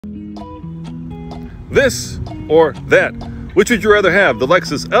This or that? Which would you rather have, the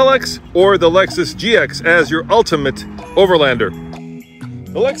Lexus LX or the Lexus GX as your ultimate overlander?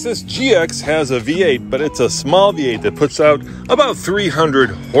 The Lexus GX has a V8, but it's a small V8 that puts out about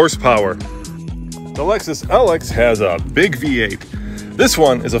 300 horsepower. The Lexus LX has a big V8. This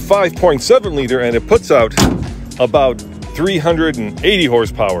one is a 5.7 liter and it puts out about 380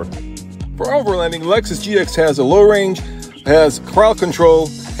 horsepower. For overlanding, Lexus GX has a low range, has crowd control,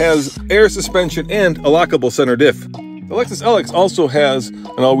 has air suspension, and a lockable center diff. The Lexus LX also has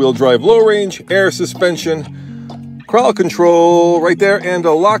an all-wheel drive low range, air suspension, crowd control right there, and a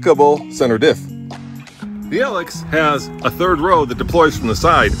lockable center diff. The LX has a third row that deploys from the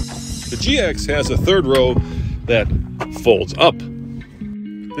side. The GX has a third row that folds up.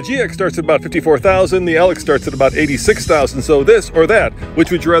 The GX starts at about $54,000, the LX starts at about $86,000. So this or that,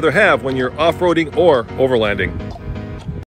 which would you rather have when you're off-roading or overlanding?